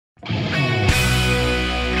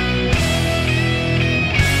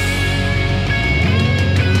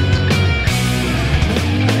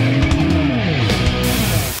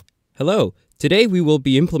Hello, today we will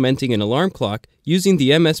be implementing an alarm clock using the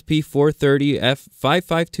MSP430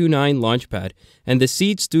 F5529 LaunchPad and the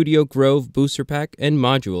Seed Studio Grove BoosterPack and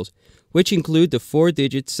modules, which include the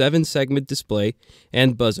 4-digit 7-segment display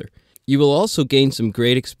and buzzer. You will also gain some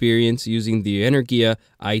great experience using the Energia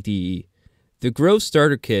IDE. The Grove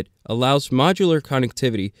Starter Kit allows modular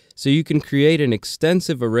connectivity so you can create an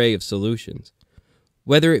extensive array of solutions.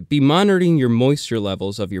 Whether it be monitoring your moisture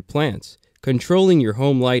levels of your plants, controlling your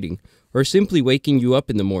home lighting, or simply waking you up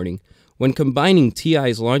in the morning, when combining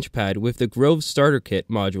TI's LaunchPad with the Grove Starter Kit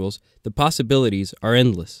modules, the possibilities are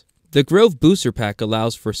endless. The Grove BoosterPack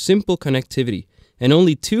allows for simple connectivity, and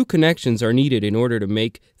only 2 connections are needed in order to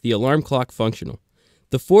make the alarm clock functional.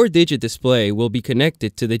 The 4-digit display will be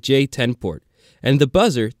connected to the J10 port, and the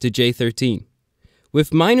buzzer to J13.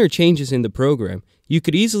 With minor changes in the program, you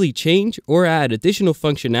could easily change or add additional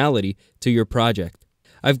functionality to your project.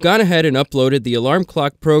 I've gone ahead and uploaded the alarm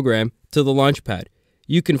clock program to the LaunchPad.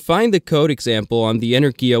 You can find the code example on the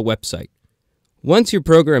Energia website. Once your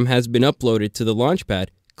program has been uploaded to the LaunchPad,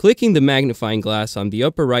 clicking the magnifying glass on the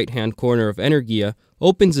upper right-hand corner of Energia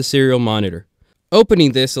opens the serial monitor.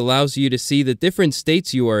 Opening this allows you to see the different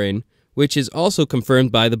states you are in, which is also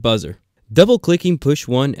confirmed by the buzzer. Double-clicking push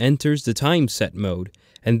 1 enters the time set mode,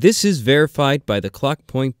 and this is verified by the clock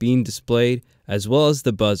point being displayed as well as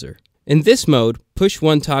the buzzer. In this mode, push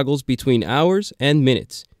 1 toggles between hours and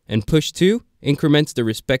minutes, and push 2 increments the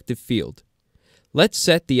respective field. Let's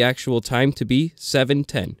set the actual time to be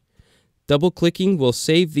 7:10. Double-clicking will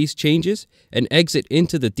save these changes and exit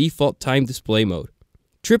into the default time display mode.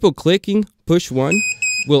 Triple-clicking push 1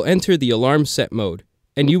 will enter the alarm set mode,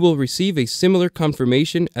 and you will receive a similar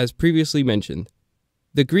confirmation as previously mentioned.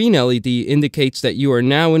 The green LED indicates that you are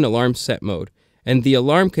now in alarm set mode, and the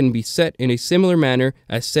alarm can be set in a similar manner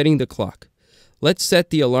as setting the clock. Let's set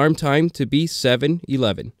the alarm time to be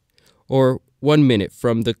 7:11, or 1 minute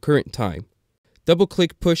from the current time.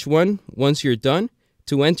 Double-click push 1 once you're done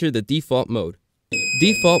to enter the default mode.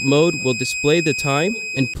 Default mode will display the time,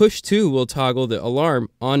 and push 2 will toggle the alarm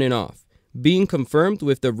on and off, being confirmed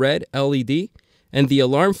with the red LED and the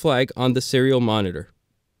alarm flag on the serial monitor.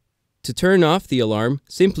 To turn off the alarm,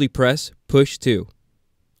 simply press push 2.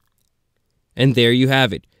 And there you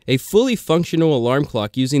have it, a fully functional alarm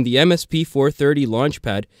clock using the MSP430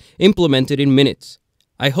 LaunchPad implemented in minutes.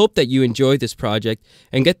 I hope that you enjoy this project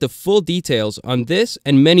and get the full details on this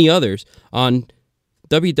and many others on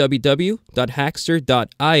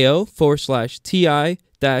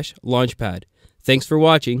www.hackster.io/TI-LaunchPad. Thanks for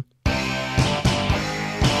watching.